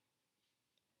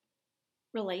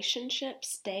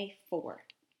Relationships Day 4.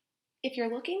 If you're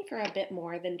looking for a bit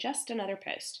more than just another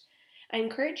post, I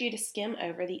encourage you to skim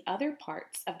over the other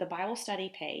parts of the Bible study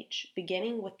page,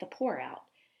 beginning with the pour out,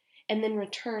 and then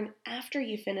return after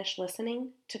you finish listening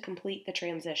to complete the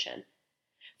transition.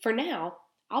 For now,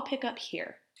 I'll pick up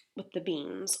here with the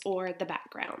beans or the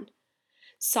background.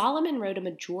 Solomon wrote a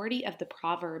majority of the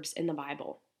Proverbs in the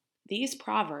Bible. These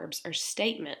proverbs are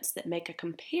statements that make a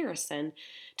comparison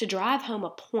to drive home a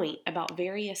point about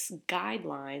various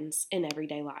guidelines in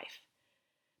everyday life.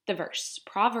 The verse,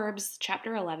 Proverbs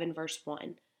chapter 11, verse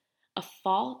 1. A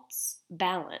false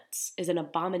balance is an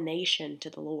abomination to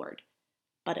the Lord,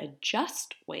 but a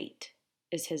just weight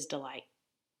is his delight.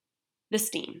 The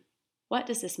steam. What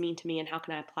does this mean to me and how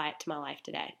can I apply it to my life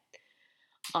today?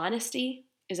 Honesty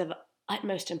is of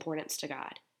utmost importance to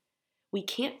God. We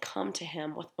can't come to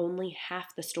him with only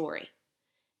half the story,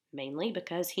 mainly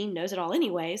because he knows it all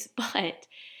anyways, but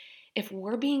if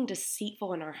we're being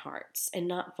deceitful in our hearts and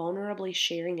not vulnerably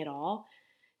sharing it all,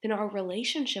 then our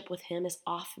relationship with him is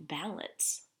off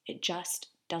balance. It just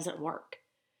doesn't work.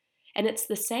 And it's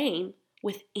the same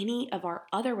with any of our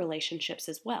other relationships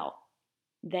as well.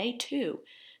 They too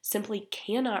simply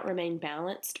cannot remain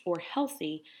balanced or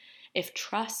healthy if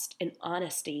trust and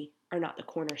honesty are not the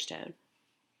cornerstone.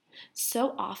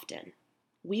 So often,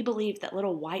 we believe that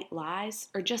little white lies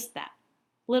are just that,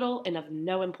 little and of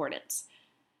no importance.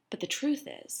 But the truth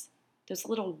is, those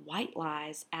little white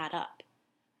lies add up,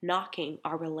 knocking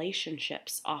our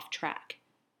relationships off track.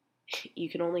 You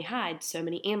can only hide so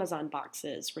many Amazon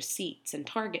boxes, receipts, and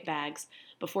Target bags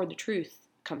before the truth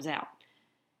comes out.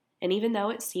 And even though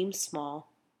it seems small,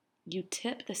 you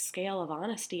tip the scale of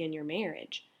honesty in your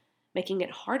marriage, making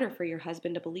it harder for your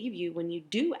husband to believe you when you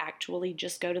do actually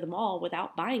just go to the mall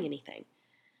without buying anything.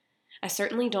 I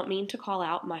certainly don't mean to call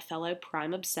out my fellow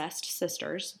prime-obsessed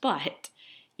sisters, but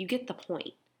you get the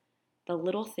point. The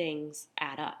little things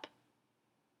add up.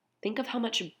 Think of how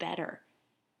much better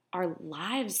our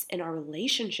lives and our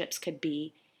relationships could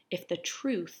be if the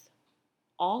truth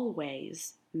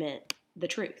always meant the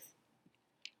truth.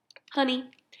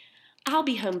 Honey, I'll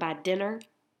be home by dinner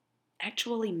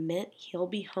actually meant he'll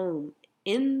be home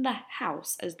in the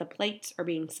house as the plates are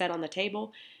being set on the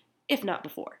table, if not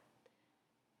before.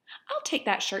 I'll take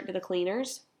that shirt to the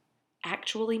cleaners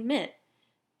actually meant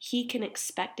he can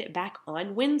expect it back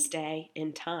on Wednesday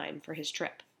in time for his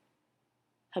trip.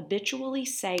 Habitually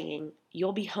saying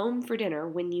you'll be home for dinner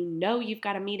when you know you've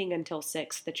got a meeting until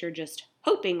 6 that you're just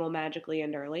hoping will magically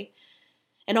end early,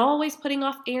 and always putting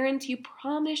off errands you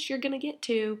promise you're going to get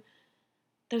to,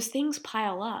 those things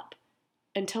pile up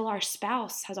until our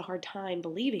spouse has a hard time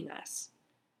believing us.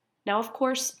 Now, of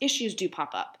course, issues do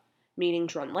pop up.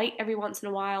 Meetings run late every once in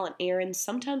a while, and errands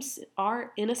sometimes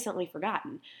are innocently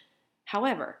forgotten.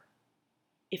 However,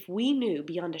 if we knew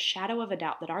beyond a shadow of a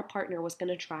doubt that our partner was going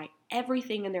to try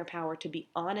everything in their power to be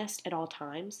honest at all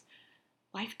times,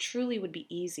 life truly would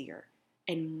be easier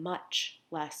and much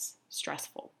less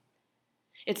stressful.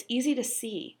 It's easy to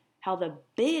see how the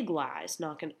big lies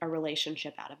knock a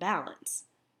relationship out of balance.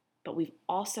 But we've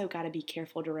also got to be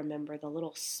careful to remember the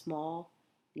little small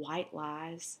white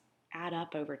lies add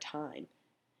up over time.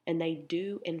 And they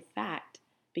do, in fact,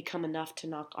 become enough to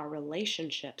knock our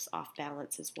relationships off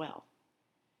balance as well.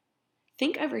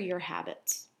 Think over your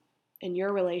habits and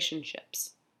your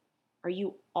relationships. Are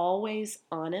you always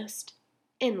honest,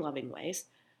 in loving ways,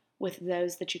 with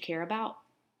those that you care about?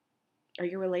 Are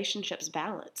your relationships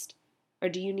balanced? Or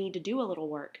do you need to do a little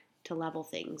work to level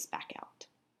things back out?